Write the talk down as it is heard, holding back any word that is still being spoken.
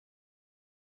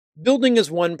Building is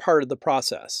one part of the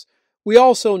process. We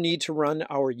also need to run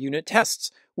our unit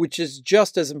tests, which is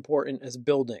just as important as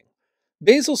building.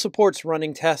 Bazel supports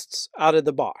running tests out of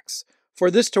the box. For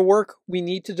this to work, we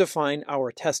need to define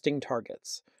our testing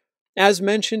targets. As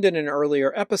mentioned in an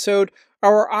earlier episode,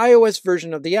 our iOS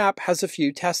version of the app has a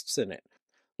few tests in it.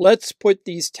 Let's put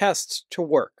these tests to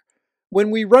work. When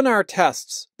we run our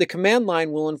tests, the command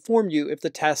line will inform you if the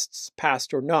tests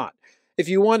passed or not. If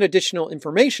you want additional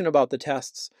information about the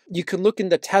tests, you can look in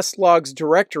the test logs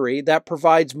directory that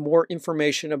provides more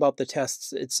information about the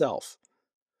tests itself.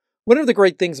 One of the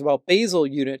great things about Bazel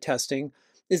unit testing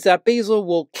is that Bazel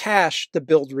will cache the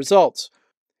build results,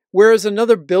 whereas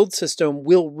another build system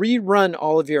will rerun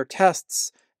all of your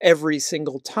tests every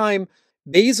single time.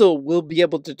 Bazel will be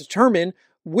able to determine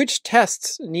which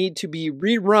tests need to be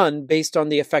rerun based on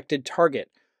the affected target.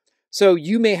 So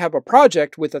you may have a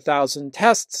project with 1,000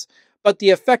 tests, but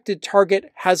the affected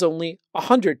target has only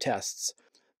 100 tests.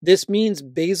 This means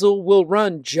Bazel will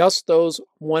run just those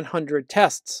 100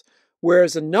 tests,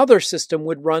 whereas another system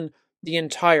would run the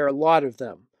entire lot of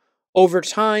them. Over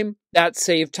time, that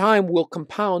saved time will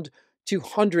compound to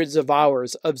hundreds of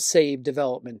hours of saved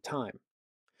development time.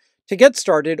 To get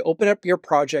started, open up your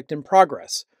project in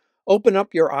progress. Open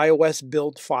up your iOS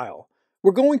build file.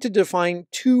 We're going to define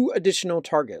 2 additional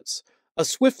targets. A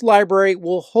Swift library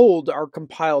will hold our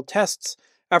compiled tests,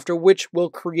 after which we'll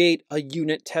create a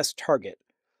unit test target.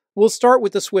 We'll start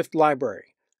with the Swift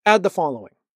library. Add the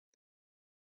following.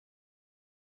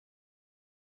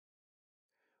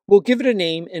 We'll give it a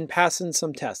name and pass in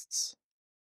some tests.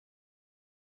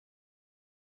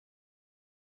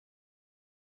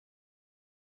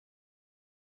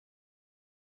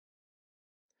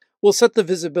 We'll set the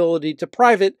visibility to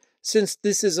private since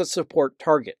this is a support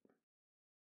target.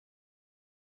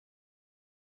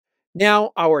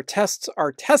 Now our tests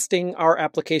are testing our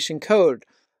application code.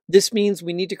 This means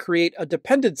we need to create a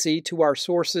dependency to our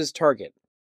source's target.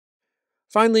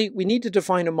 Finally, we need to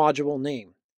define a module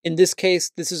name. In this case,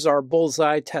 this is our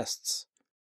bullseye tests.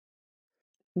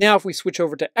 Now if we switch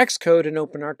over to Xcode and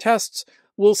open our tests,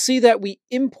 we'll see that we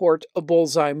import a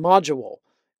bullseye module.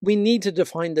 We need to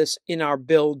define this in our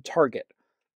build target.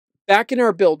 Back in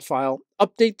our build file,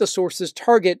 update the source's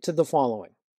target to the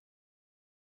following.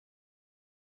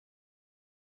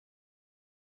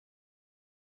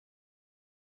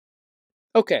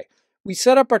 Okay, we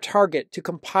set up our target to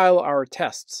compile our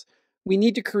tests. We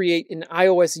need to create an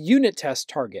iOS unit test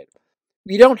target.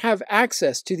 We don't have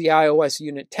access to the iOS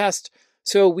unit test,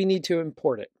 so we need to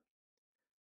import it.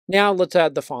 Now let's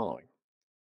add the following.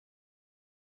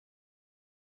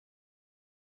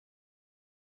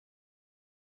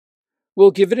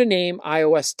 We'll give it a name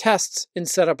iOS tests and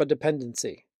set up a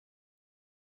dependency.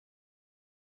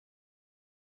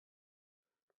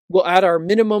 We'll add our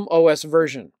minimum OS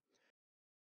version.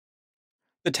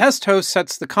 The test host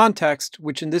sets the context,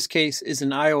 which in this case is an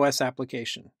iOS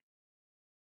application.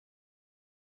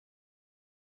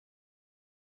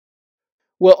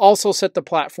 We'll also set the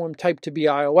platform type to be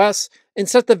iOS and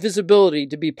set the visibility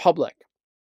to be public.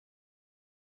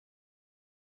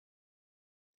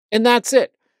 And that's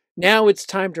it. Now it's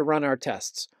time to run our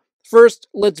tests. First,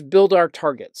 let's build our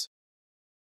targets.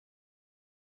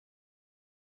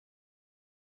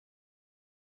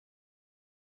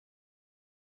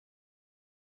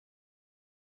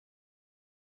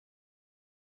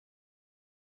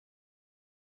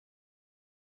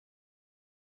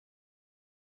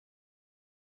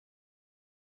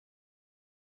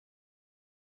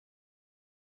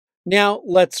 Now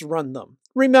let's run them.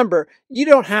 Remember, you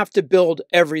don't have to build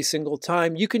every single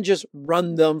time. You can just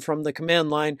run them from the command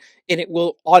line and it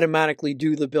will automatically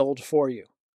do the build for you.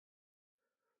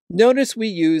 Notice we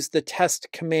use the test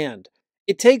command.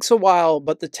 It takes a while,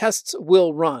 but the tests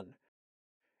will run.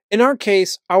 In our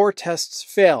case, our tests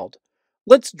failed.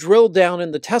 Let's drill down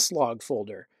in the test log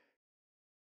folder.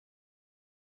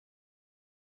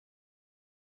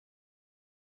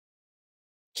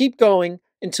 Keep going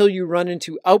until you run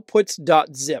into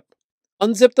outputs.zip.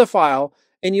 Unzip the file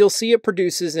and you'll see it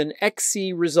produces an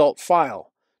XC result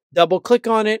file. Double-click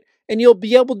on it and you'll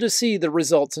be able to see the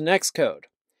results in Xcode.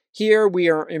 Here we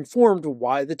are informed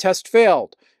why the test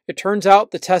failed. It turns out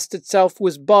the test itself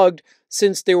was bugged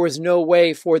since there was no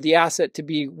way for the asset to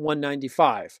be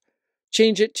 195.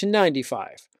 Change it to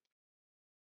 95.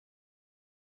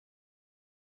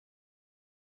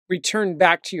 Return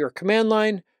back to your command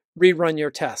line, rerun your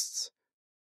tests.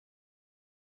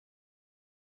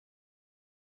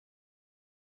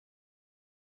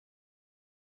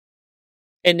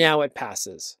 And now it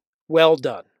passes. Well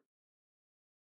done.